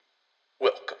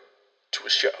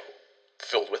show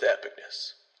filled with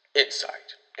epicness,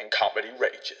 insight, and comedy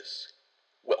rages.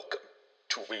 Welcome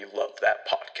to We Love That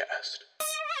Podcast.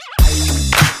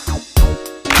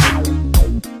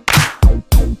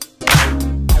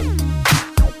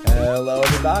 Hello,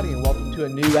 everybody, and welcome to a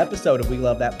new episode of We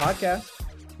Love That Podcast.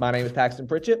 My name is Paxton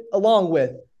Pritchett, along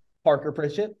with Parker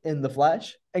Pritchett in the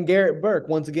flesh, and Garrett Burke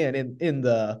once again in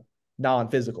the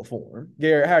non-physical form.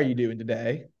 Garrett, how are you doing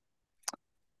today?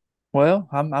 Well,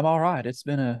 I'm all right. It's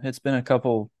been a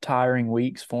couple tiring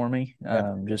weeks for me.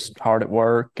 Just hard at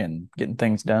work and getting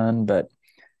things done, but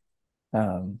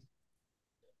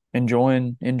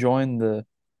enjoying the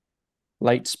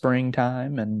late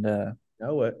springtime and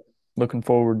Know it. looking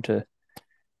forward to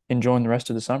enjoying the rest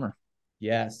of the summer.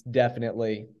 Yes,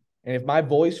 definitely. And if my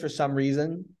voice for some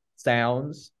reason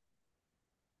sounds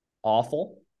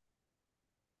awful,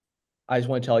 I just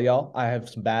want to tell y'all I have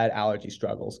some bad allergy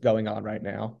struggles going on right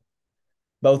now.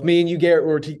 Both me and you,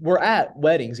 Garrett, were at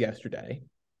weddings yesterday.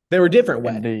 They were different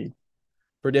weddings. Indeed.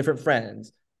 For different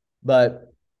friends.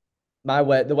 But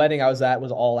the wedding I was at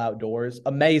was all outdoors.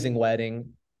 Amazing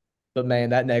wedding. But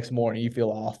man, that next morning you feel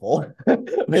awful. With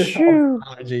all the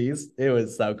allergies. It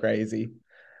was so crazy.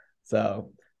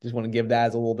 So just want to give that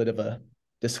as a little bit of a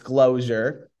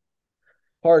disclosure.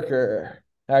 Parker,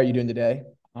 how are you doing today?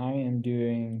 I am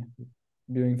doing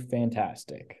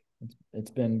fantastic. It's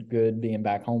been good being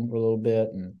back home for a little bit,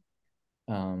 and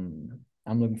I'm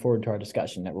looking forward to our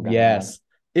discussion that we're going to have. Yes,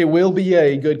 it will be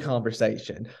a good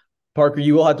conversation. Parker,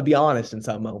 you will have to be honest in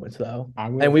some moments, though.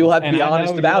 And we will have to be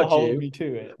honest about you. Hold me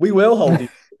to it. We will hold you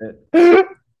to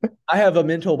it. I have a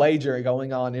mental wager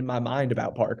going on in my mind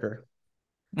about Parker.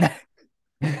 We'll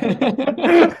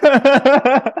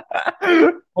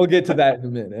get to that in a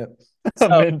minute. A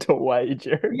mental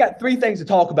wager. We got three things to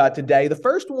talk about today. The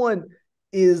first one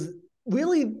is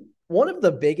really one of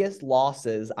the biggest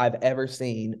losses I've ever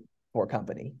seen for a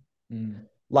company.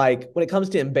 Like when it comes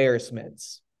to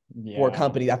embarrassments for a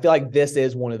company, I feel like this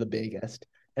is one of the biggest.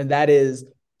 And that is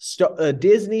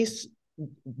Disney's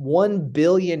 $1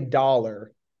 billion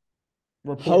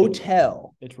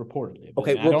hotel. It's reportedly.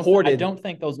 Okay, I don't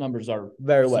think those numbers are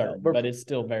very certain, well, but it's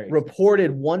still very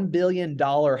reported $1 billion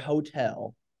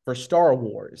hotel for Star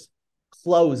Wars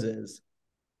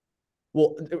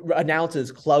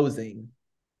announces closing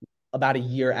about a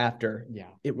year after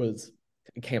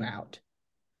it came out.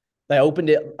 They opened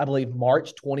it, I believe,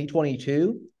 March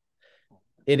 2022.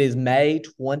 It is May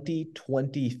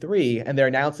 2023, and they're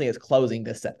announcing it's closing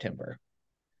this September.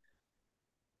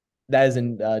 That is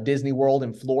in Disney World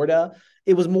in Florida.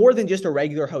 It was more than just a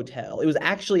regular hotel. It was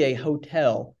actually a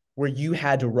hotel where you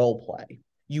had to role play.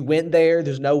 You went there.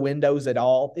 There's no windows at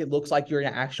all. It looks like you're in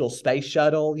an actual space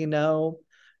shuttle,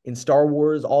 In Star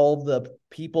Wars, all the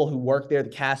people who work there, the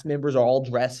cast members are all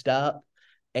dressed up.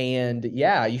 And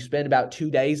you spend about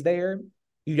 2 days there.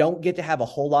 You don't get to have a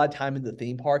whole lot of time in the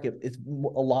theme park. It's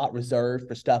a lot reserved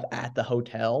for stuff at the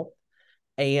hotel.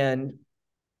 And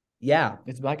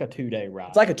it's like a 2-day ride.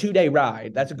 It's like a 2-day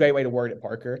ride. That's a great way to word it,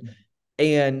 Parker.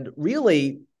 And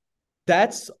really,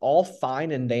 that's all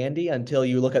fine and dandy until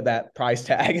you look at that price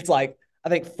tag. It's like, I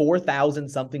think $4,000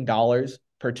 something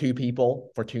per 2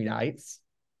 people for 2 nights.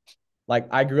 Like,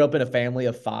 I grew up in a family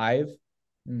of 5.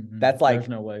 That's like, there's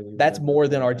no way that's more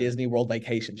than our Disney World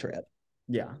vacation trip.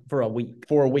 Yeah, for a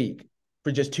week.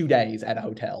 For just 2 days at a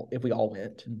hotel if we all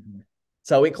went.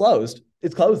 So it closed.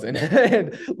 It's closing.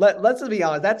 And let's just be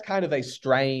honest, that's kind of a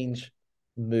strange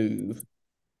move.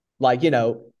 Like,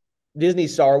 Disney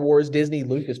Star Wars, Disney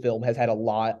Lucasfilm has had a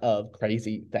lot of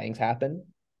crazy things happen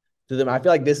to them. I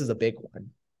feel like this is a big one.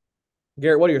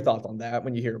 Garrett, what are your thoughts on that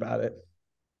when you hear about it?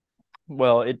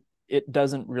 Well, it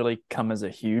doesn't really come as a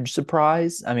huge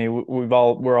surprise. I mean, we're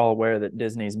all aware that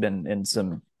Disney's been in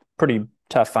some pretty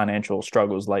tough financial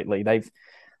struggles lately.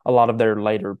 A lot of their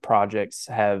later projects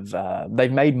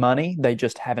they've made money. They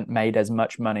just haven't made as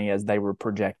much money as they were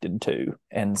projected to.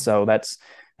 And so that's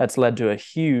led to a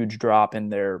huge drop in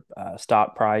their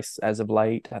stock price as of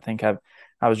late. I think I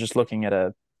was just looking at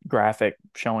a graphic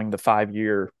showing the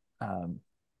 5-year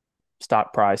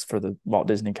stock price for the Walt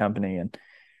Disney Company. And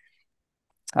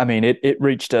I mean, it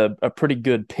reached a pretty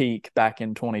good peak back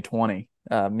in 2020,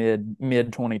 mid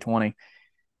 2020.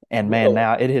 And man,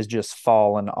 now it has just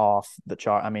fallen off the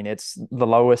chart. I mean, it's the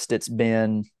lowest it's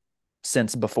been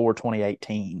since before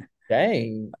 2018.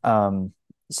 Dang.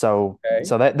 So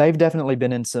that they've definitely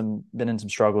been in some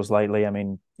struggles lately. I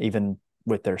mean, even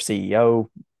with their CEO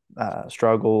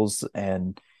struggles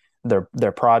and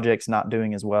their projects not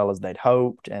doing as well as they'd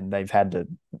hoped, and they've had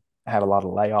a lot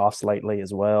of layoffs lately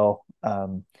as well.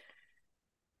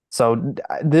 So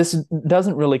this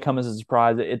doesn't really come as a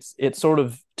surprise. It's sort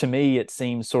of, to me, it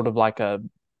seems sort of like an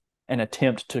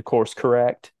attempt to course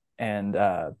correct and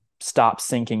stop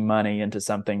sinking money into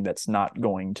something that's not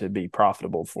going to be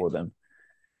profitable for them.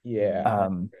 Yeah.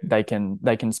 They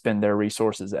can spend their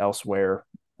resources elsewhere.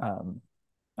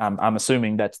 I'm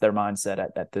assuming that's their mindset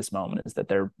at this moment, is that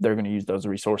they're going to use those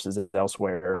resources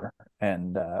elsewhere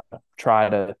and try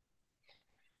to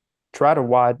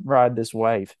ride this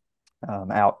wave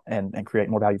out and create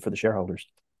more value for the shareholders.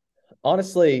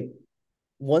 Honestly,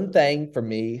 one thing for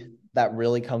me that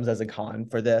really comes as a con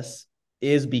for this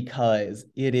is because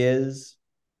it is,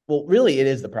 well, really, it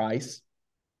is the price.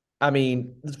 I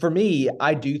mean, for me,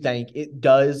 I do think it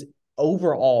does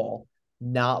overall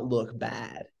not look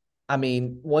bad. I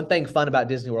mean, one thing fun about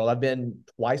Disney World, I've been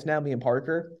twice now, me and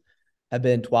Parker have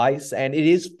been twice, and it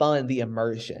is fun, the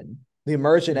immersion. The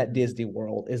immersion at Disney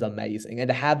World is amazing. And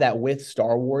to have that with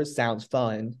Star Wars sounds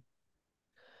fun,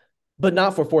 but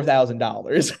not for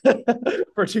 $4,000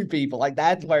 for two people. Like,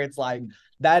 that's where it's like,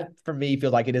 that for me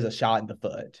feels like it is a shot in the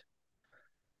foot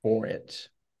for it.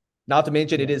 Not to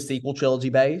mention, it is sequel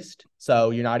trilogy based, so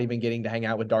you're not even getting to hang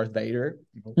out with Darth Vader.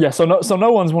 Yeah, so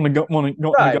no one's want to go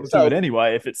Right, to it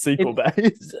anyway if it's sequel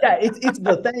based. Yeah, it's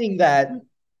the thing that,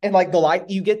 and like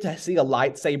you get to see a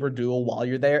lightsaber duel while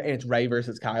you're there, and it's Rey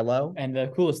versus Kylo. And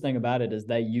the coolest thing about it is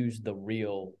they use the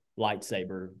real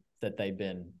lightsaber that they've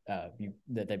been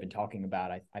talking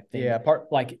about. I think, Yeah,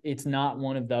 like, it's not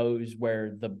one of those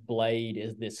where the blade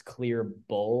is this clear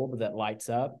bulb that lights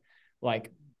up.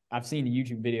 Like, I've seen a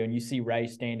YouTube video and you see Rey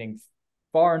standing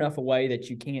far enough away that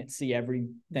you can't see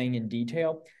everything in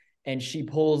detail, and she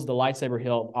pulls the lightsaber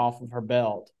hilt off of her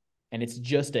belt, and it's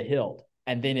just a hilt,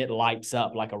 and then it lights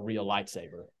up like a real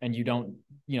lightsaber, and you don't,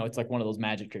 it's like one of those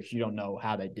magic tricks. You don't know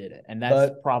how they did it, and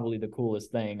that's probably the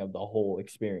coolest thing of the whole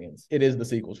experience. It is the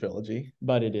sequel trilogy,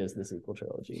 but it is the sequel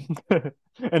trilogy,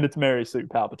 and it's Mary Sue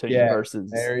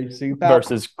Palpatine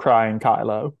versus crying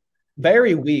Kylo.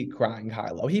 Very weak crying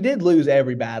Kylo. He did lose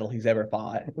every battle he's ever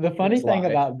fought. The funny thing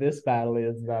about this battle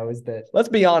is, though, is that, let's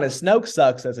be honest, Snoke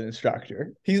sucks as an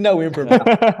instructor. He's no improviser.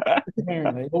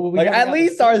 Apparently. Well, like, at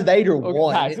least Darth Vader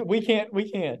won. Guys, we can't.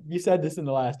 You said this in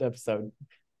the last episode.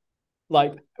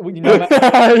 Like, we don't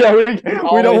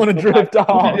want to drift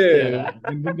off. Yeah,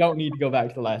 we don't need to go back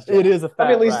to the last. It is a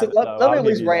fact. Let me at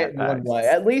least rant in one way.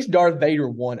 At least Darth Vader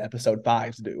won Episode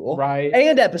 5's duel, right,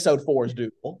 and Episode 4's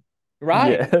duel.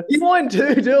 Right. Yes. He won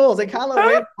 2 duels, and Kylo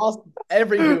Ren lost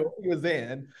every duel he was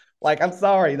in. Like, I'm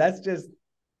sorry. That's just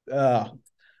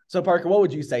So, Parker, what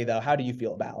would you say, though? How do you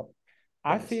feel about this?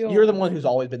 I feel you're the one who's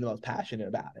always been the most passionate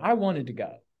about it. I wanted to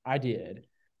go. I did.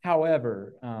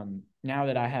 However, now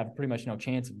that I have pretty much no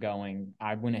chance of going,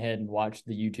 I went ahead and watched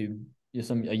a YouTube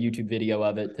video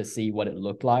of it to see what it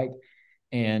looked like.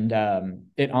 And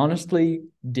it honestly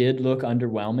did look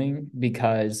underwhelming,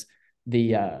 because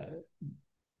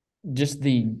just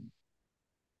the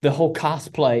whole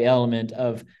cosplay element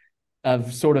of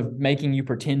sort of making you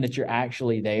pretend that you're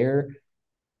actually there,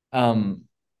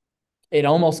 it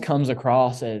almost comes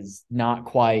across as not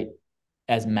quite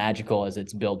as magical as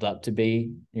it's built up to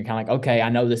be. You're kind of like, okay, I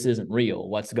know this isn't real.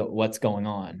 What's going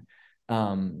on?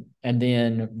 And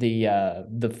then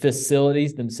the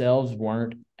facilities themselves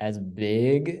weren't as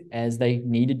big as they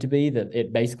needed to be. That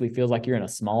it basically feels like you're in a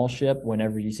small ship.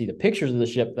 Whenever you see the pictures of the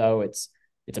ship, though, it's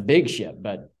a big ship,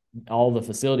 but all the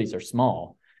facilities are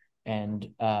small. And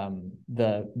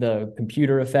the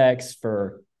computer effects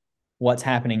for what's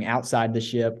happening outside the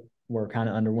ship were kind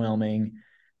of underwhelming.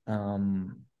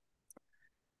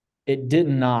 It did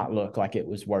not look like it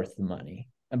was worth the money,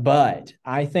 but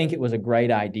I think it was a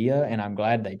great idea, and I'm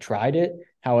glad they tried it.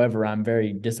 However, I'm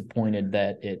very disappointed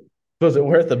that it was it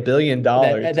worth $1 billion.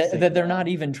 That they're not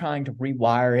even trying to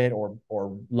rewire it or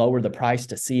lower the price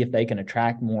to see if they can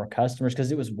attract more customers,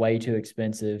 because it was way too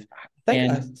expensive.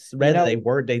 I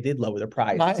read they did lower the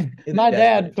price. My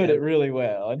dad put it really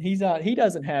well, and he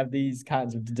doesn't have these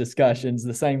kinds of discussions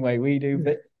the same way we do.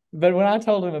 But when I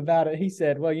told him about it, he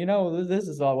said, "Well, this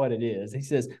is all what it is." He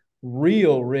says,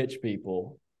 "Real rich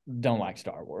people don't like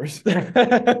Star Wars." That's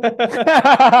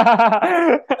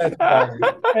funny.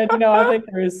 And I think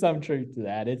there is some truth to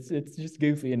that. It's just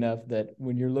goofy enough that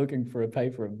when you're looking for a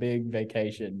big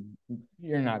vacation,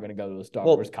 you're not going to go to a Star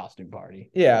Wars costume party.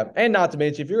 Yeah, and not to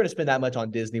mention, if you're going to spend that much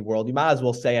on Disney World, you might as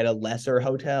well stay at a lesser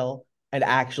hotel and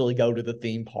actually go to the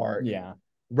theme park. Yeah.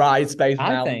 Ride Space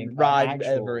Mountain, ride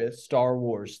Everest. Star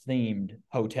Wars themed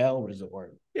hotel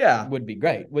resort. Yeah. Would be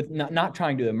great, with not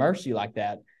trying to immerse you like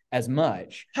that as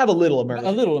much. Have a little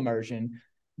immersion.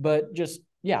 But just,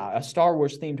 a Star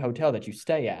Wars themed hotel that you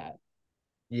stay at.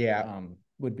 Yeah.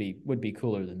 Would be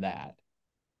cooler than that.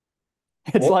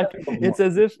 It's Well, like it's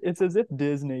as if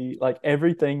Disney, like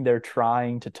everything they're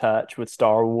trying to touch with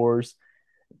Star Wars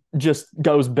just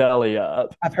goes belly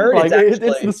up. I've heard it's Like it's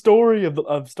the actually. story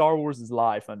of Star Wars'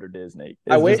 life under Disney.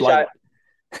 I It's just wish like,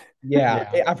 I. Yeah,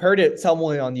 Yeah. I've heard it.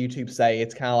 Someone on YouTube say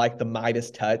it's kind of like the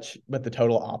Midas touch, but the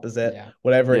total opposite. Yeah. yeah,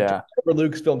 Whatever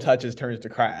Lucasfilm touches turns to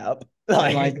crap.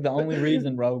 And like the only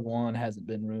reason Rogue One hasn't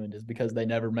been ruined is because they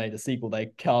never made a sequel. They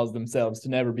caused themselves to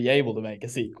never be able to make a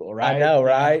sequel, I right? know,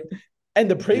 right? And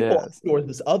the prequel yes. was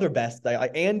this other best thing,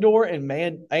 like Andor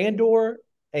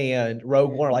and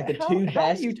Rogue One are like the two How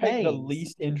best do you take the things.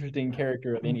 least interesting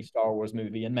character of any Star Wars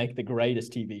movie and make the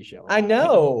greatest TV show? I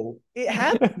know it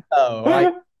happens though.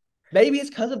 Like maybe it's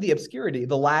because of the obscurity,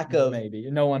 the lack of Maybe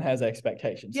no one has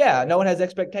expectations. yeah, no one has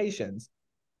expectations,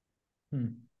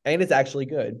 and it's actually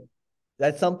good.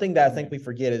 That's something that I think we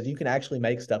forget is you can actually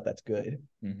make stuff that's good.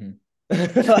 Mm-hmm.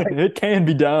 Like, It can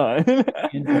be done.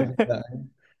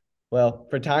 well,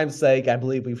 for time's sake, I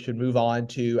believe we should move on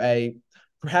to a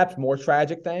perhaps more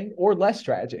tragic thing or less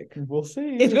tragic. We'll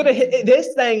see. It's gonna hit.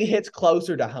 This thing hits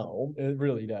closer to home, It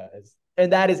really does.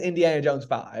 and that is Indiana Jones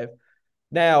 5.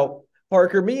 Now,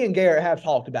 Parker, me and Garrett have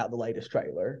talked about the latest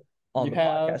trailer on You the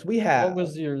have? podcast. We have. What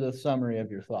was the summary of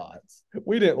your thoughts?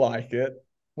 We didn't like it.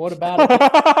 What about it?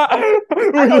 I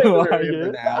don't even like remember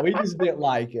it. now. We just didn't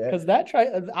like it. Because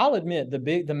I'll admit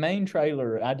the main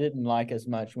trailer I didn't like as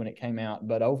much when it came out,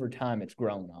 but over time it's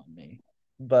grown on me.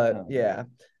 But yeah,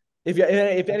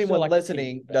 if anyone like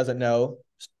listening doesn't know,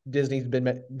 Disney's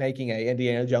been making a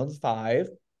Indiana Jones 5.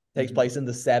 Takes place in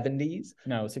the 70s.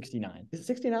 No, 69. Is it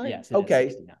 69? Yes, okay.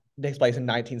 is 69. Takes place in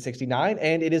 1969,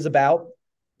 and it is about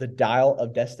the Dial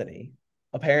of Destiny.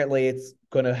 Apparently, it's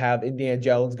going to have Indiana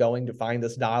Jones going to find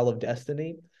this Dial of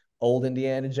Destiny, old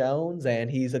Indiana Jones, and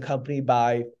he's accompanied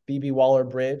by Phoebe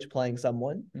Waller-Bridge playing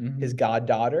someone, his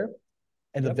goddaughter,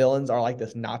 and the villains are like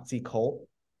this Nazi cult,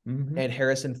 and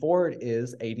Harrison Ford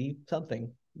is 80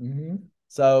 something.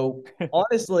 So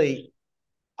honestly,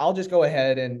 I'll just go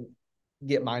ahead and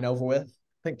get mine over with.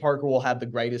 I think Parker will have the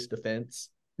greatest defense.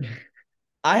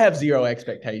 I have zero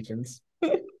expectations.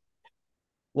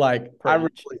 Like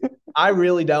I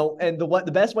really don't. And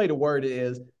the best way to word it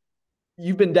is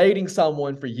you've been dating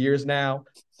someone for years now,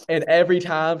 and every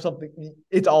time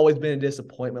it's always been a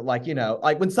disappointment. Like,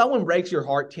 like when someone breaks your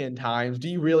heart 10 times, do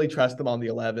you really trust them on the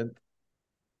 11th?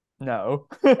 No.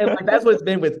 And like that's what it's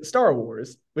been with Star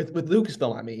Wars, with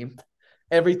Lucasfilm, I mean.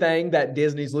 Everything that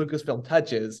Disney's Lucasfilm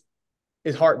touches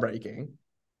is heartbreaking.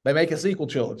 They make a sequel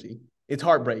trilogy. It's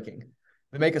heartbreaking.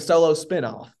 They make a solo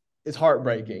spinoff. It's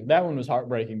heartbreaking. That one was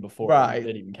heartbreaking before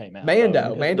it even came out.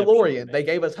 Mandalorian, they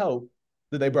gave us hope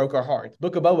that they broke our hearts.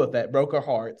 Book of Boba Fett broke our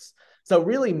hearts. So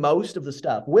really most of the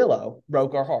stuff, Willow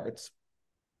broke our hearts.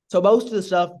 So most of the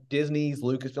stuff Disney's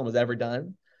Lucasfilm has ever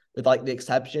done, with like the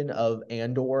exception of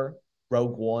Andor,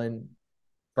 Rogue One,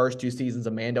 first 2 seasons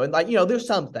of Mando, and like, there's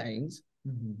some things,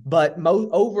 but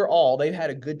overall, they've had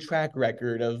a good track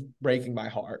record of breaking my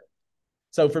heart.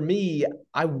 So for me,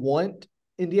 I want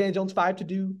Indiana Jones 5 to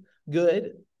do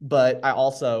good, but I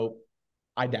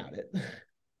doubt it.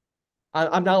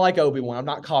 I'm not like Obi-Wan. I'm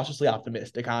not cautiously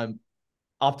optimistic. I'm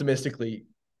optimistically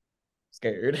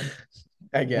scared,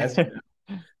 I guess.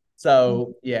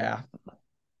 So, yeah.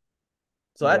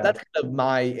 So that's kind of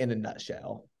my in a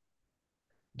nutshell.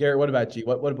 Garrett, what about you?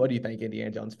 What do you think Indiana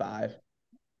Jones 5?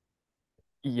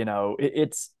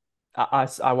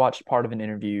 I watched part of an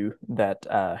interview that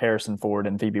Harrison Ford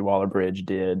and Phoebe Waller-Bridge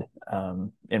did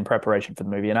in preparation for the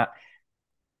movie, and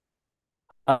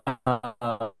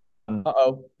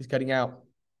He's cutting out.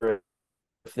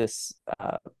 This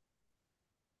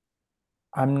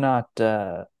I'm not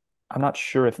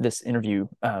sure if this interview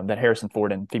that Harrison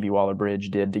Ford and Phoebe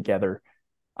Waller-Bridge did together,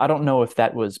 I don't know if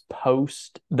that was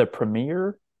post the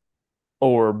premiere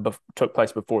or took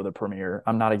place before the premiere.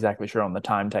 I'm not exactly sure on the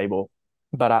timetable,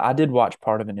 but I did watch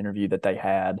part of an interview that they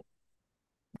had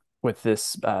with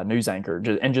this news anchor,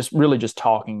 and just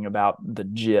talking about the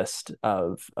gist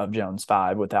of Jones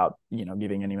 5 without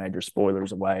giving any major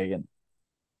spoilers away. And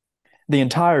the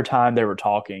entire time they were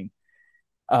talking,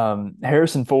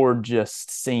 Harrison Ford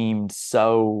just seemed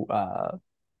so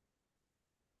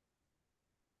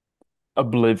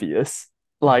oblivious,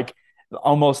 like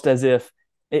almost as if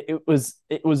it was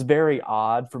very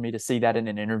odd for me to see that in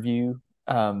an interview,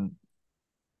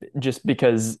 just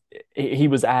because he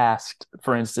was asked,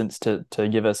 for instance, to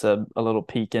give us a little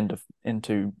peek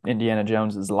into Indiana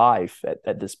Jones's life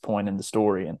at this point in the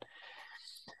story,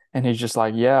 and he's just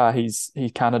like, yeah, he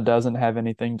kind of doesn't have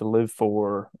anything to live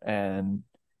for, and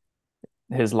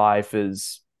his life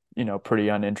is pretty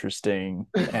uninteresting,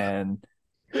 and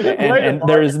And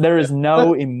there is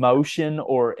no emotion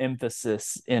or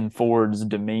emphasis in Ford's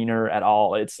demeanor at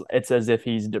all. It's as if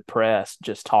he's depressed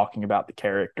just talking about the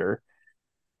character.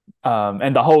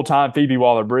 And the whole time Phoebe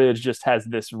Waller-Bridge just has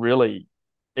this really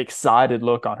excited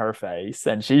look on her face,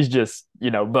 and she's just,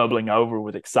 bubbling over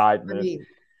with excitement. I mean,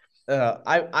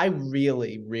 I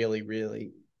really, really,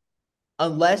 really,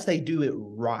 unless they do it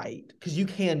right, because you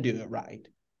can do it right.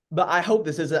 But I hope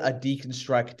this isn't a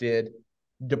deconstructed,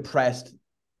 depressed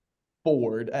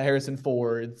Harrison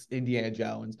Ford's Indiana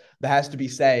Jones that has to be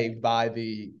saved by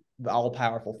the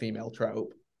all-powerful female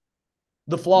trope,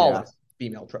 the flawless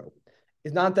female trope.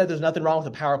 It's not that there's nothing wrong with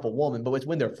a powerful woman, but it's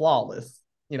when they're flawless,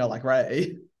 like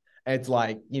Ray. It's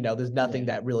like, there's nothing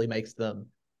that really makes them,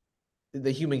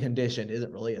 the human condition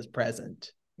isn't really as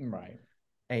present. Right.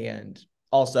 And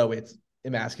also it's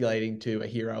emasculating to a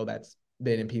hero that's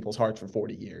been in people's hearts for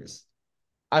 40 years.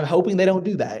 I'm hoping they don't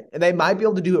do that. And they might be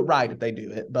able to do it right if they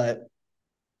do it. But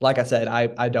like I said,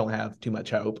 I don't have too much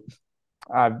hope.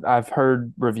 I've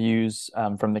heard reviews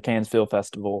from the Cannes Film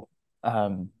Festival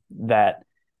that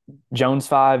Jones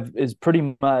 5 is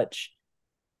pretty much,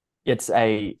 it's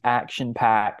a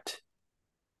action-packed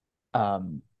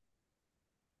kind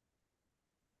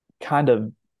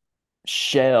of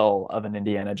shell of an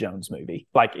Indiana Jones movie.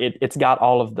 Like it's got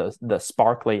all of the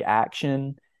sparkly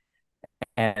action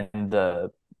and the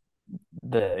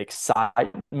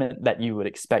excitement that you would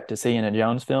expect to see in a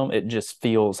Jones film. It just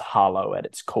feels hollow at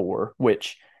its core,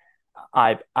 which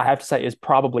I have to say is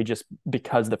probably just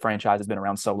because the franchise has been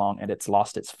around so long and it's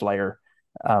lost its flair.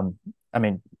 I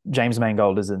mean, James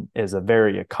Mangold is a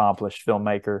very accomplished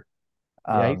filmmaker.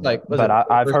 But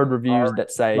I've heard reviews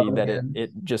that say that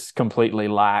it just completely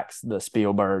lacks the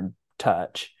Spielberg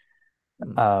touch.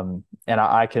 And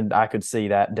I could see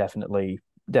that definitely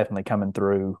coming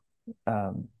through.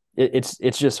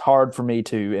 It's just hard for me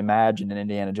to imagine an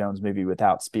Indiana Jones movie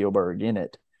without Spielberg in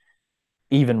it,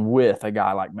 even with a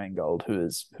guy like Mangold who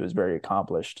is very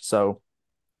accomplished. So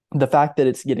the fact that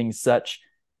it's getting such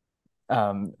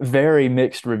very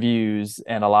mixed reviews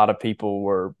and a lot of people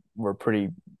were pretty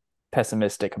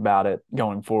pessimistic about it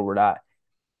going forward,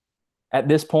 at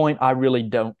this point I really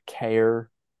don't care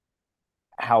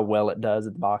how well it does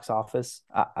at the box office.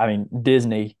 I mean,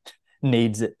 Disney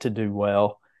needs it to do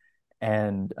well,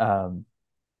 and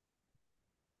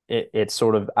it's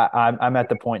sort of I'm at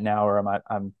the point now where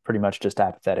I'm pretty much just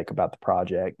apathetic about the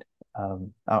project.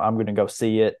 I'm going to go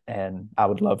see it, and I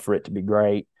would love for it to be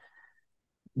great,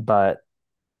 but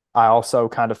I also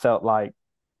kind of felt like,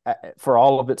 for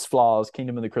all of its flaws,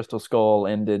 Kingdom of the Crystal Skull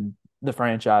ended the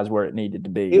franchise where it needed to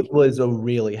be. It was a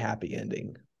really happy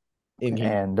ending.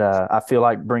 And I feel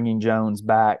like bringing Jones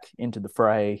back into the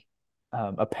fray,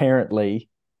 apparently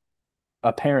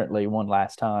one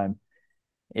last time,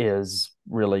 is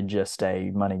really just a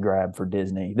money grab for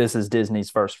Disney. This is Disney's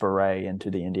first foray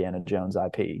into the Indiana Jones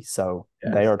IP. So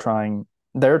they're trying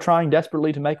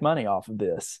desperately to make money off of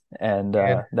this. And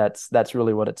that's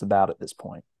really what it's about at this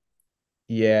point.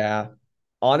 Yeah.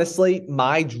 Honestly,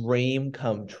 my dream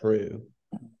come true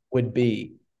would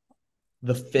be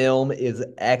the film is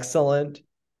excellent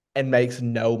and makes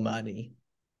no money.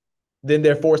 Then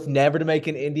they're forced never to make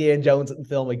an Indiana Jones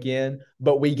film again,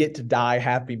 but we get to die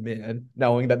happy men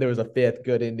knowing that there was a fifth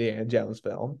good Indiana Jones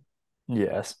film.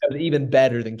 Yes. That was even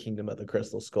better than Kingdom of the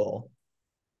Crystal Skull.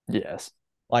 Yes.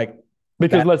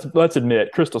 Because let's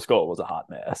admit, Crystal Skull was a hot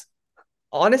mess.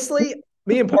 Honestly,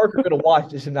 me and Parker are going to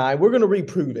watch this tonight. We're going to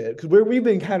reprove it because we've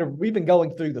been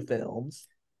going through the films,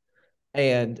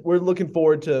 and we're looking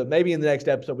forward to maybe in the next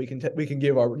episode we can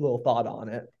give our little thought on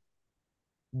it.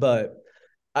 But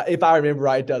if I remember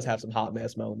right, it does have some hot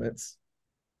mess moments.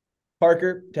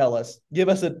 Parker, tell us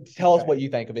what you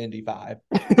think of Indy 5.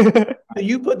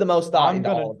 You put the most thought. I'm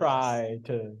going to try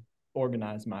to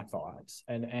organize my thoughts,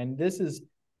 and this is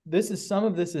some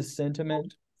of this is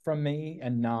sentiment from me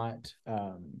and not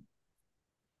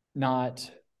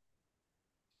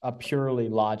a purely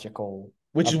logical.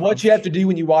 Which is what you have to do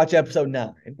when you watch episode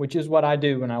 9. Which is what I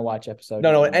do when I watch episode.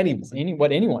 No, 9.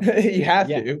 Anyone. You have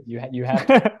to. You have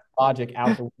to logic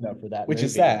out the window for that, which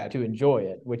is sad to enjoy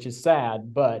it. Which is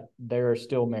sad, but there are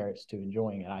still merits to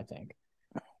enjoying it, I think.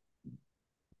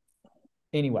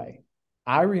 Anyway,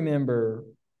 I remember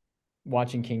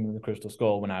watching Kingdom of the Crystal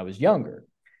Skull when I was younger,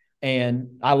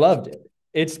 and I loved it.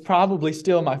 It's probably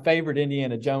still my favorite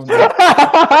Indiana Jones. You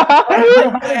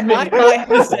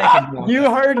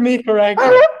heard me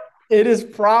correctly. It is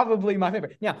probably my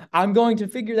favorite. Now, I'm going to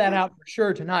figure that out for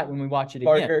sure tonight when we watch it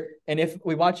again. Parker. And if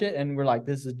we watch it and we're like,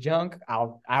 this is junk,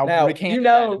 I'll Now, recant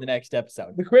that in the next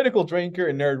episode. The critical drinker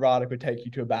and Nerdrotic would take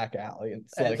you to a back alley and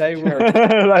say, They would.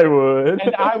 They would.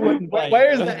 And I wouldn't blame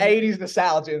where's them. the 80s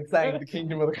nostalgia in saying the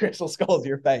Kingdom of the Crystal Skull is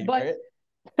your favorite?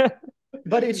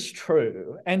 But it's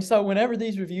true. And so whenever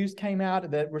these reviews came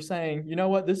out that were saying, you know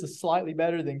what, this is slightly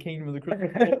better than Kingdom of the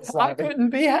Crystal Skull, I couldn't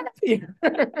be happier.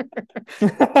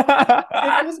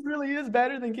 If this really is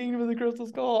better than Kingdom of the Crystal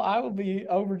Skull, I will be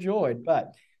overjoyed.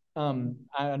 But I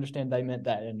understand they meant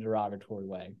that in a derogatory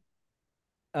way.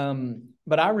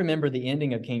 But I remember the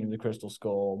ending of Kingdom of the Crystal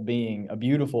Skull being a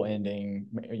beautiful ending.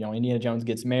 You know, Indiana Jones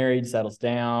gets married, settles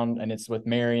down, and it's with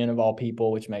Marion of all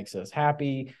people, which makes us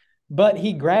happy. But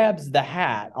he grabs the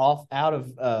hat out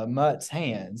of Mutt's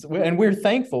hands, and we're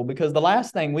thankful because the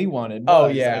last thing we wanted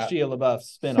was a Shia LaBeouf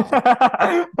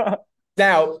spinoff.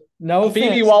 Now, no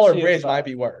Phoebe Waller-Bridge might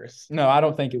be worse. No, I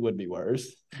don't think it would be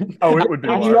worse. Oh, it would be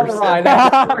worse. You're right.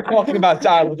 We're talking about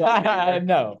child.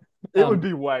 No, it would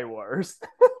be way worse.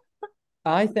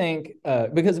 I think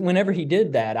because whenever he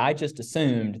did that, I just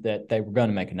assumed that they were going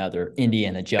to make another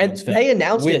Indiana Jones film. They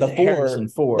announced it before. Harrison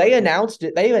Ford. They announced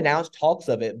it. They announced talks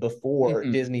of it before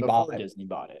Disney bought it.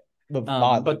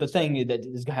 But the thing that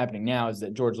is happening now is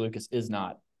that George Lucas is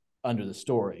not under the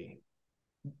story.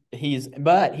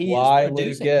 Why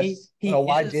Lucas?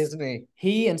 Why Disney?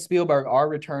 He and Spielberg are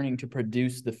returning to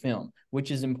produce the film, which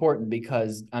is important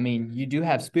because, I mean, you do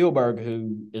have Spielberg,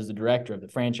 who is the director of the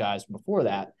franchise before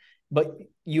that, but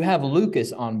you have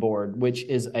Lucas on board, which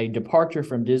is a departure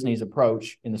from Disney's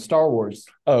approach in the Star Wars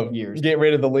years. Get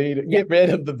rid of the lead. Get rid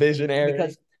of the visionary.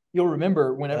 Because you'll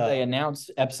remember whenever they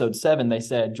announced Episode 7, they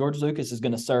said George Lucas is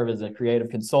going to serve as a creative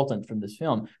consultant from this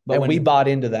film. But we bought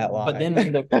into that lie. But then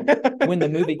when the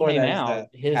movie came out,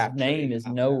 his name is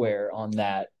nowhere on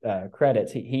that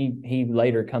credits. He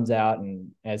later comes out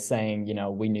and as saying, you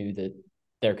know, we knew that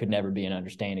there could never be an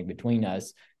understanding between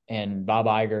us. And Bob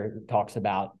Iger talks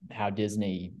about how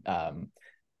Disney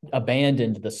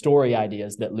abandoned the story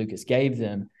ideas that Lucas gave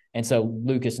them. And so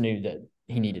Lucas knew that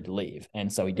he needed to leave.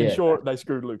 And so he did. In short, they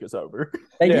screwed Lucas over.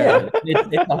 They did.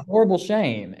 It's a horrible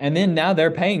shame. And then now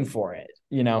they're paying for it.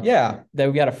 You know,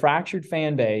 they've got a fractured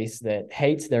fan base that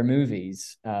hates their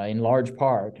movies in large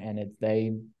part. And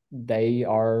they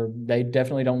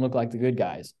definitely don't look like the good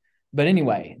guys. But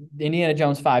anyway, Indiana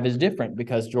Jones 5 is different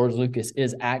because George Lucas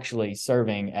is actually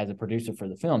serving as a producer for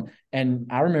the film. And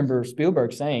I remember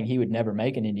Spielberg saying he would never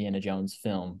make an Indiana Jones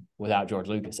film without George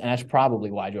Lucas. And that's probably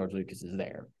why George Lucas is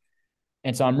there.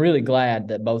 And so I'm really glad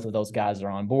that both of those guys are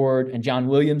on board. And John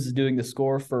Williams is doing the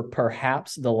score for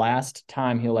perhaps the last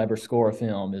time he'll ever score a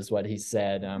film, is what he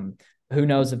said. Who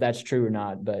knows if that's true or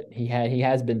not, but he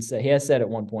has said at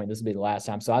one point this will be the last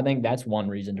time. So I think that's one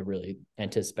reason to really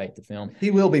anticipate the film.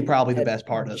 He will be probably the best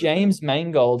part of it. James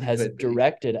Mangold has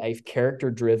directed a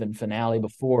character-driven finale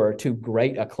before to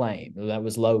great acclaim. That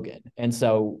was Logan. And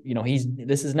so, you know,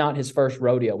 this is not his first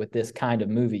rodeo with this kind of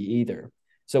movie either.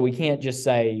 So we can't just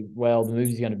say, well, the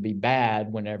movie's going to be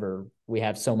bad whenever we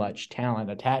have so much talent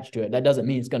attached to it. That doesn't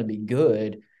mean it's going to be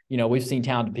good. You know, we've seen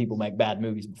talented people make bad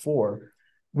movies before.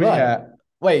 And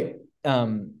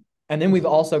then we've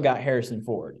also got Harrison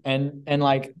Ford, and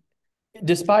like,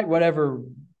 despite whatever,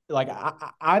 like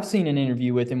I've seen an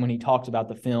interview with him when he talks about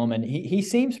the film, and he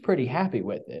seems pretty happy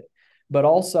with it, but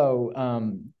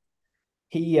also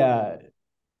he you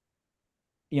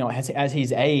know, as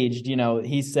he's aged, you know,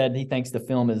 he said he thinks the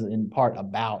film is in part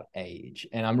about age,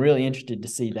 and I'm really interested to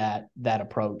see that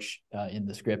approach in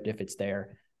the script if it's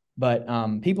there. But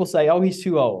people say, oh, he's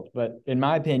too old, but in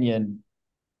my opinion,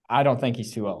 I don't think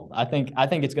he's too old. I think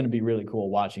it's going to be really cool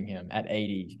watching him at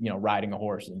 80, you know, riding a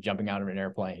horse and jumping out of an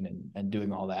airplane and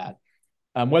doing all that.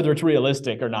 Whether it's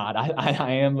realistic or not,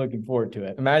 I am looking forward to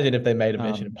it. Imagine if they made a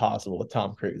Mission Impossible with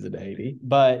Tom Cruise at 80.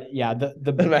 But yeah,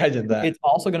 imagine that. It's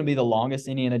also going to be the longest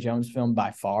Indiana Jones film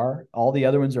by far. All the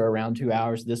other ones are around 2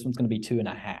 hours. This one's going to be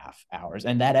 2.5 hours.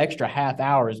 And that extra half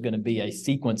hour is going to be a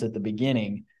sequence at the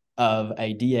beginning of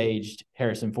a de-aged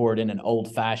Harrison Ford in an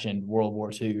old-fashioned World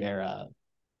War II era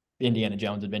Indiana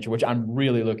Jones adventure, which I'm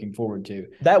really looking forward to.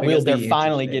 They're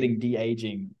finally getting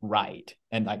de-aging right.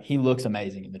 And like, he looks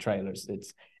amazing in the trailers.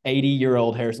 It's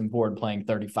 80-year-old Harrison Ford playing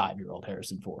 35-year-old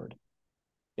Harrison Ford.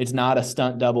 It's not a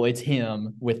stunt double. It's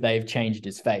him they've changed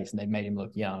his face and they've made him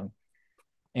look young.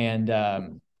 And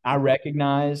I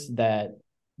recognize that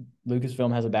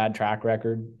Lucasfilm has a bad track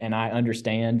record, and I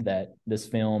understand that this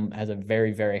film has a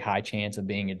very, very high chance of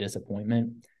being a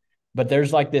disappointment. But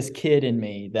there's like this kid in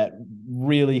me that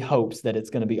really hopes that it's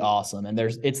going to be awesome. And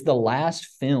it's the last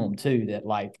film too that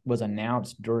like was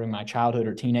announced during my childhood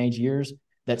or teenage years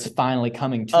that's finally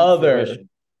coming to fruition.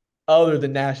 Other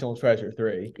than National Treasure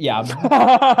 3. Yeah.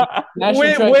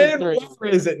 National Treasure 3.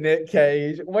 Where is it, Nick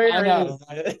Cage? Where is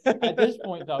it? At this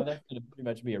point, though, that's going to pretty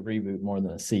much be a reboot more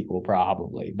than a sequel,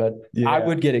 probably. But Yeah. I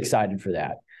would get excited for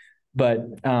that. But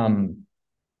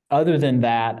other than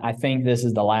that, I think this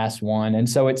is the last one. And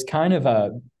so it's kind of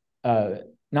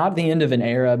not the end of an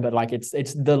era, but like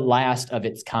it's the last of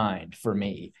its kind for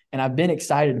me. And I've been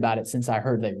excited about it since I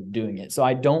heard they were doing it. So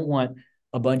I don't want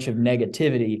a bunch of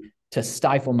negativity to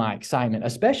stifle my excitement,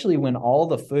 especially when all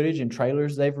the footage and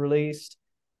trailers they've released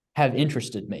have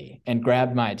interested me and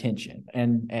grabbed my attention.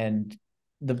 And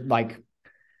the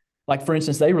like for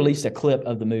instance, they released a clip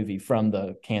of the movie from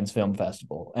the Cannes Film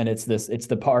Festival, and it's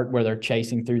the part where they're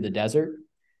chasing through the desert,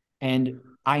 and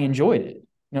I enjoyed it.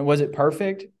 Now, was it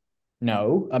perfect?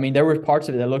 No. I mean, there were parts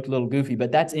of it that looked a little goofy,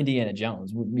 but that's Indiana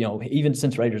Jones. Even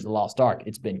since Raiders of the Lost Ark,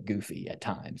 it's been goofy at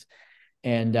times.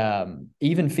 And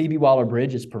even Phoebe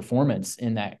Waller-Bridge's performance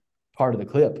in that part of the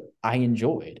clip, I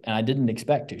enjoyed, and I didn't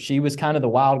expect to. She was kind of the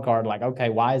wild card, like, okay,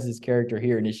 why is this character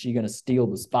here, and is she going to steal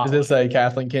the spotlight? Is this a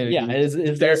Kathleen Kennedy? Yeah,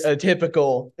 is there a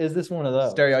typical? Is this one of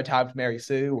those stereotyped Mary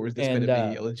Sue, or is this going to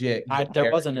be a legit?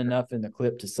 There wasn't enough in the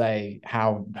clip to say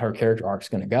how her character arc's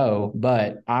going to go,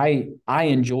 but I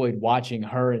enjoyed watching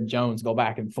her and Jones go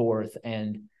back and forth,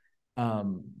 and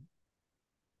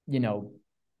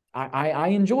I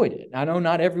enjoyed it. I know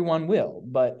not everyone will,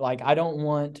 but like I don't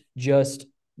want just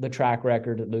the track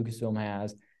record that Lucasfilm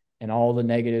has and all the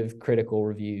negative critical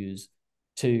reviews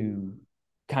to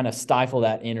kind of stifle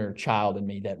that inner child in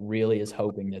me that really is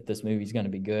hoping that this movie's going to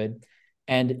be good.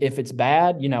 And if it's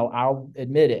bad, I'll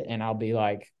admit it, and I'll be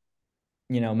like,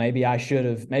 maybe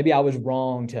I was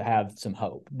wrong to have some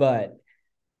hope, but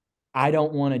I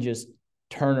don't want to just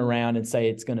turn around and say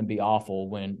it's going to be awful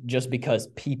when just because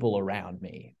people around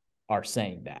me are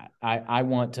saying that. I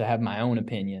want to have my own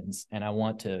opinions, and I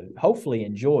want to hopefully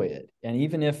enjoy it. And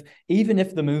even if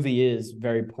the movie is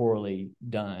very poorly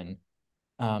done,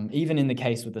 even in the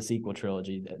case with the sequel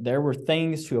trilogy, there were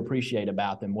things to appreciate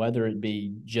about them, whether it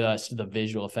be just the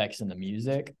visual effects and the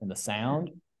music and the sound.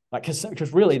 Like,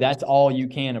 because really that's all you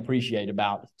can appreciate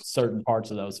about certain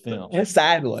parts of those films. And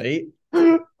sadly,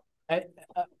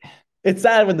 it's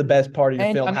sad when the best part of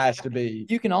your film has to be.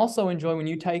 You can also enjoy when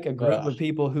you take a group of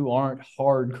people who aren't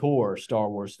hardcore Star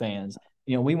Wars fans.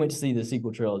 We went to see the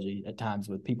sequel trilogy at times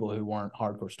with people who weren't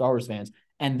hardcore Star Wars fans,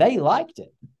 and they liked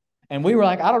it. And we were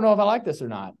like, I don't know if I like this or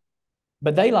not.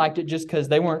 But they liked it just because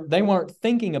they weren't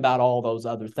thinking about all those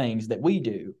other things that we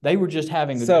do. They were just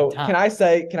having a good time. Can I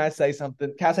say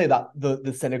something? Can I say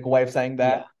the cynical way of saying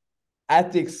that? Yeah.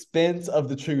 At the expense of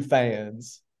the true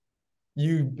fans,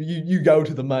 you go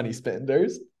to the money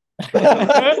spenders.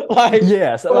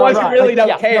 Yes, well, you really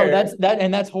don't care. No,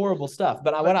 that's horrible stuff.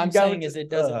 But what I'm saying is, it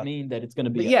doesn't mean that it's going to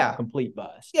be a complete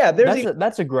bust. Yeah,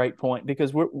 that's a great point,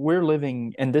 because we're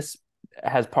living, and this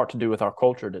has part to do with our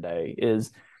culture today.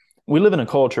 Is we live in a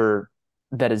culture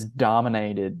that is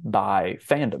dominated by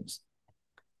fandoms.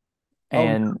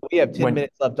 And we have 10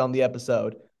 minutes left on the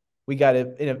episode. We got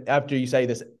to, after you say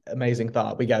this amazing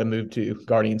thought, we got to move to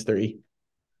Guardians 3.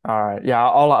 All right. Yeah.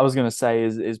 All I was going to say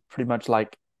is pretty much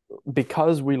like,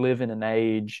 because we live in an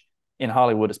age in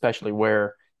Hollywood, especially,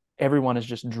 where everyone is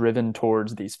just driven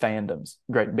towards these fandoms,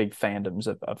 great big fandoms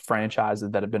of franchises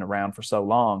that have been around for so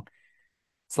long.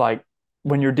 It's like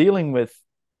when you're dealing with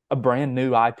a brand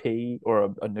new IP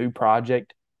or a new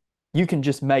project, you can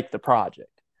just make the project.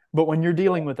 But when you're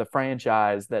dealing with a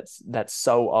franchise that's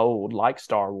so old, like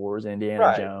Star Wars,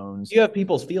 Indiana Jones, you have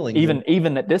people's feelings.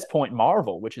 Even at this point,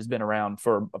 Marvel, which has been around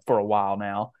for a while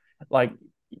now, like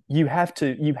you have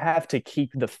to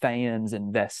keep the fans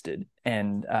invested,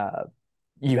 and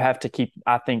you have to keep.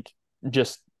 I think,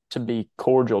 just to be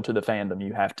cordial to the fandom,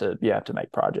 you have to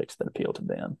make projects that appeal to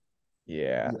them.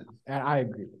 Yeah, and I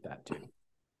agree with that too.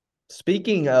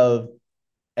 Speaking of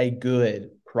a good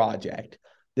project,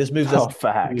 this moves us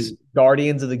to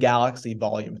Guardians of the Galaxy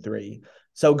Volume 3.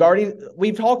 So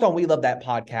we've talked on We Love That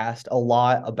podcast a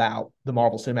lot about the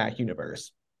Marvel Cinematic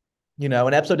Universe. An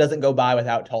episode doesn't go by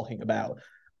without talking about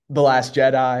The Last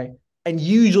Jedi, and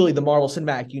usually the Marvel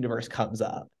Cinematic Universe comes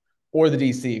up, or the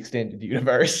DC Extended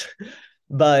Universe.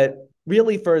 But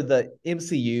really, for the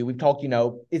MCU, we've talked,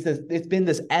 it's been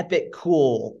this epic,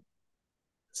 cool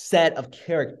set of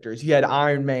characters. You had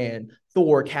Iron Man,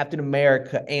 Thor, Captain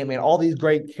America, Ant-Man, all these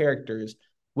great characters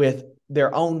with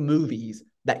their own movies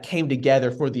that came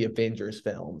together for the Avengers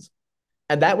films.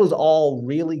 And that was all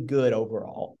really good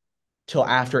overall till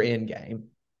after Endgame.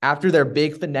 After their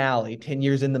big finale, 10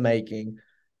 years in the making,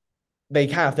 they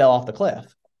kind of fell off the cliff.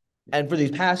 And for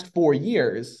these past 4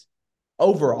 years,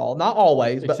 overall, not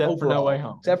always, but Except for No overall, Way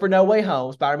Home. except for No Way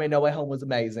Home, Spider-Man No Way Home was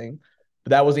amazing,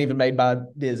 but that wasn't even made by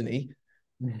Disney.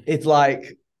 It's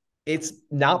like, it's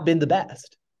not been the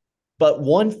best. But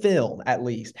one film, at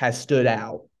least, has stood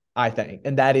out, I think,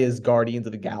 and that is Guardians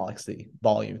of the Galaxy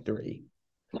Volume 3.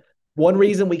 One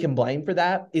reason we can blame for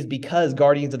that is because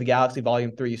Guardians of the Galaxy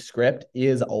Volume 3 script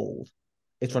is old.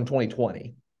 It's from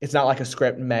 2020. It's not like a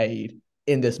script made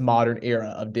in this modern era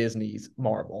of Disney's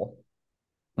Marvel.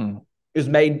 It was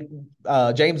made,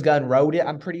 James Gunn wrote it,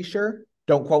 I'm pretty sure.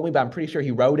 Don't quote me, but I'm pretty sure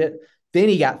he wrote it. Then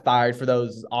he got fired for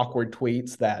those awkward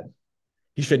tweets that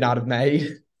he should not have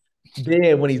made.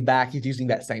 Then when he's back, he's using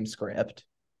that same script.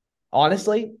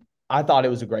 Honestly, I thought it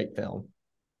was a great film.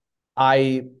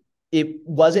 It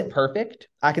wasn't perfect.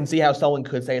 I can see how someone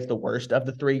could say it's the worst of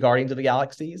the three Guardians of the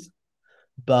Galaxies,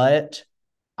 but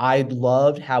I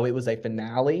loved how it was a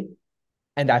finale,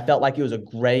 and I felt like it was a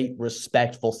great,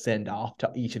 respectful send-off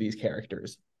to each of these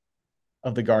characters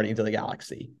of the Guardians of the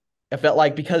Galaxy. I felt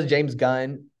like because James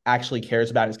Gunn actually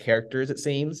cares about his characters, it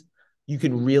seems, you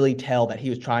can really tell that he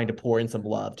was trying to pour in some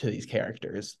love to these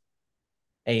characters.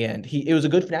 And it was a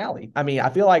good finale. I mean,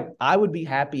 I feel like I would be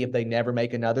happy if they never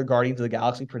make another Guardians of the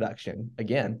Galaxy production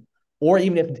again, or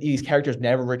even if these characters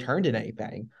never returned in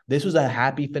anything. This was a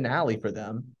happy finale for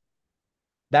them.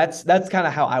 That's kind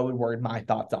of how I would word my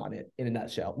thoughts on it in a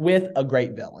nutshell, with a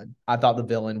great villain. I thought the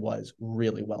villain was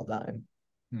really well done.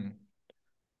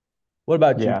 What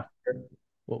about you?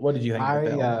 What did you think of the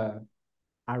villain?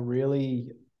 I really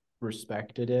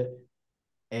respected it,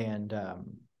 and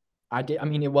I did. I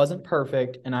mean, it wasn't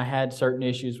perfect, and I had certain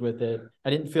issues with it. I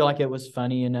didn't feel like it was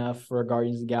funny enough for a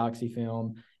Guardians of the Galaxy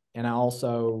film, and I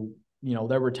also,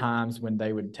 there were times when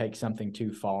they would take something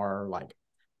too far, like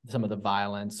some of the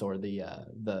violence or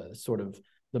the sort of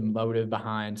the motive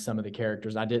behind some of the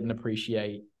characters. I didn't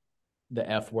appreciate the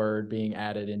F word being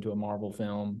added into a Marvel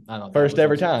film. I thought First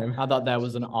ever time. I thought that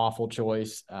was an awful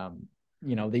choice.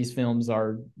 These films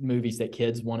are movies that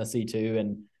kids want to see too,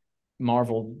 and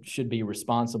Marvel should be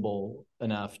responsible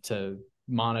enough to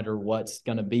monitor what's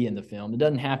going to be in the film. It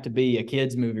doesn't have to be a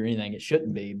kids movie or anything. It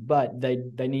shouldn't be, but they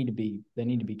need to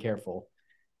be careful.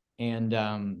 And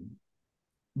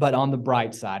but on the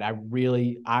bright side,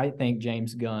 I think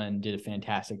James Gunn did a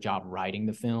fantastic job writing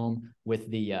the film with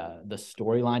the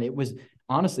storyline. It was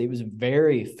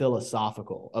very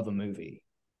philosophical of a movie.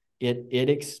 It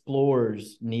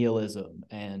explores nihilism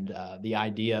and the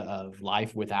idea of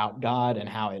life without God, and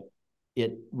how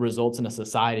it results in a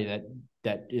society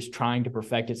that is trying to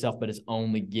perfect itself, but is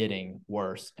only getting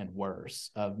worse and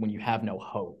worse. When you have no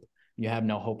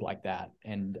hope like that.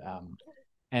 And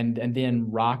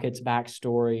then Rocket's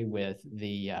backstory with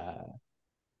the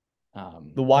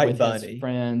white with bunny, his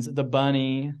friends, the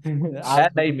bunny.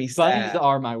 That made me sad. Bunnies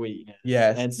are my weakness.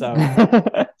 Yes, and so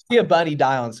see a bunny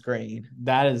die on screen.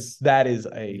 That is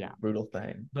a brutal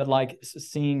thing. But like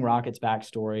seeing Rocket's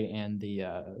backstory and the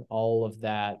all of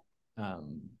that,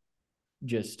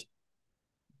 just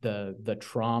the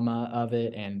trauma of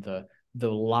it, and the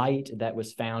light that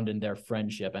was found in their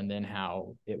friendship, and then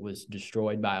how it was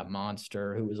destroyed by a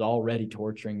monster who was already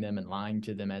torturing them and lying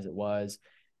to them as it was.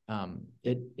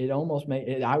 It almost made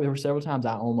it. There were several times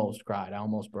I almost cried. I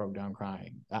almost broke down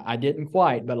crying. I didn't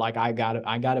quite, but like I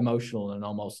got emotional and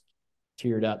almost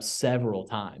teared up several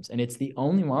times. And it's the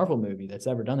only Marvel movie that's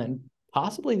ever done that, and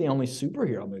possibly the only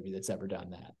superhero movie that's ever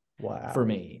done that. Wow. For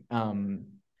me.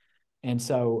 And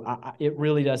so it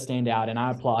really does stand out, and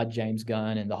I applaud James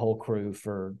Gunn and the whole crew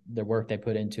for the work they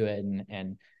put into it,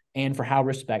 and for how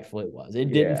respectful it was.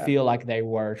 It didn't feel like they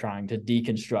were trying to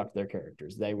deconstruct their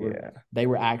characters. They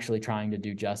were actually trying to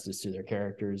do justice to their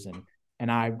characters,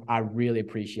 and I really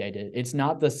appreciate it. It's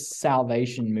not the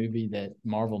salvation movie that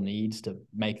Marvel needs to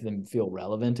make them feel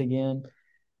relevant again,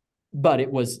 but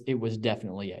it was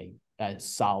definitely a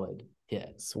solid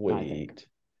hit. Sweet.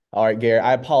 All right, Garrett,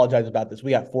 I apologize about this.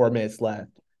 We got 4 minutes left.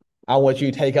 I want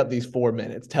you to take up these 4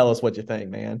 minutes. Tell us what you think,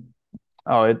 man.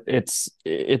 Oh, it's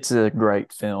a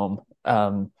great film.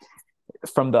 From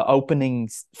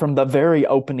the very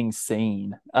opening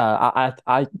scene, I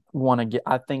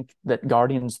think that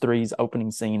Guardians 3's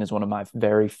opening scene is one of my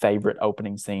very favorite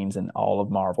opening scenes in all of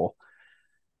Marvel.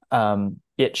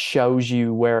 It shows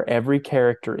you where every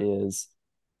character is.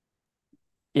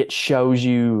 It shows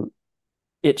you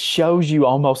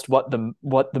almost what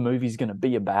the movie's going to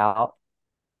be about,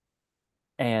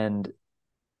 and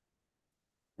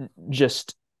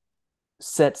just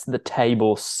sets the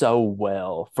table so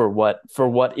well for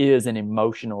what is an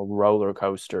emotional roller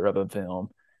coaster of a film.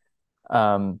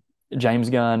 James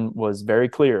Gunn was very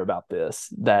clear about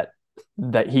this, that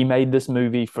he made this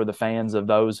movie for the fans of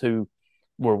those who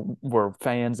were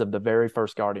fans of the very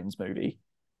first Guardians movie,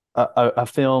 a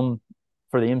film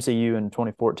for the MCU in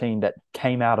 2014 that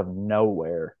came out of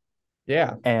nowhere,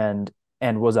 and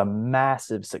was a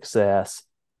massive success.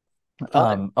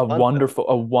 A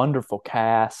wonderful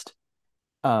cast,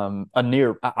 I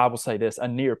will say this, a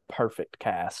near perfect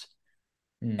cast,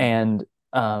 and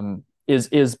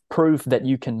is proof that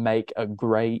you can make a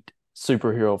great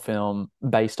superhero film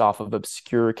based off of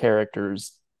obscure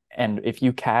characters, and if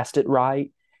you cast it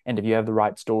right and if you have the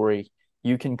right story,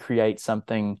 you can create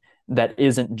something that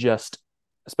isn't just,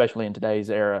 especially in today's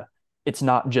era, it's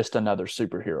not just another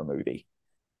superhero movie.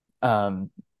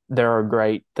 There are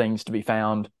great things to be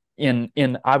found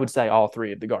in I would say all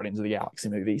three of the Guardians of the Galaxy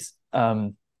movies,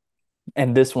 and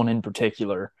this one in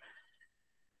particular.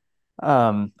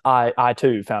 I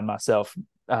too found myself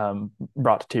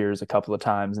brought to tears a couple of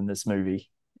times in this movie.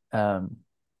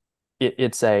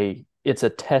 It's a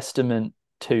testament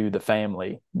to the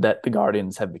family that the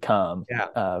Guardians have become,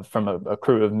 from a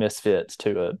crew of misfits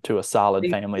to a solid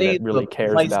family that really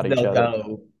cares about each other.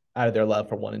 Go out of their love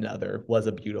for one another was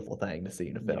a beautiful thing to see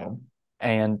in a film.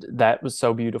 And that was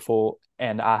so beautiful.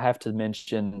 And I have to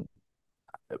mention,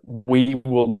 we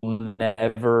will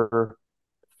never,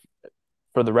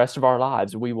 for the rest of our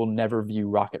lives, we will never view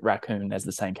Rocket Raccoon as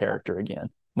the same character again.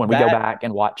 When we go back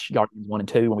and watch Guardians 1 and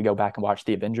 2, when we go back and watch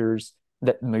the Avengers,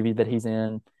 that movie that he's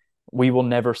in, we will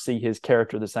never see his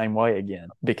character the same way again,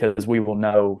 because we will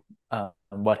know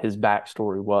what his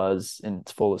backstory was in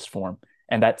its fullest form.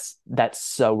 And that's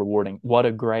so rewarding. What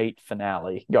a great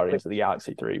finale Guardians of the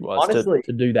Galaxy 3 was. Honestly,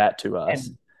 to do that to us.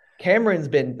 Cameron's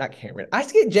been, not Cameron, I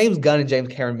get James Gunn and James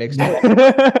Cameron mixed up.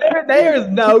 There's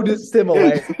no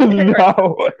dissimilarity.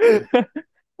 No.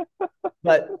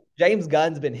 But James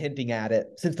Gunn's been hinting at it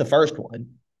since the first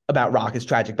one about Rocket's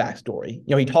tragic backstory. You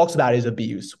know, he talks about his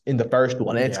abuse in the first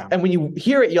one. And, and when you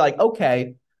hear it, you're like,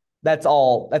 okay, that's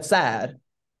sad,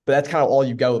 but that's kind of all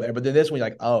you go there. But then this one, you're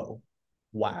like, oh,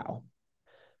 wow.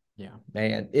 Yeah.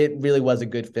 Man, it really was a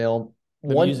good film.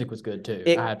 The music was good too.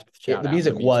 I have to shout out. The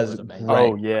music was amazing. great.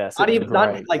 Oh yes, like the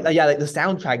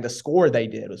soundtrack, the score they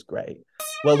did was great.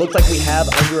 Well, it looks like we have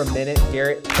under a minute.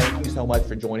 Garrett, thank you so much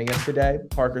for joining us today.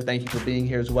 Parker, thank you for being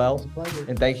here as well. It's a pleasure.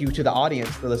 And thank you to the audience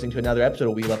for listening to another episode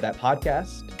of We Love That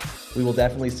Podcast. We will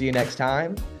definitely see you next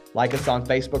time. Like us on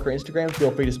Facebook or Instagram. Feel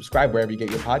free to subscribe wherever you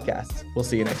get your podcasts. We'll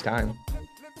see you next time.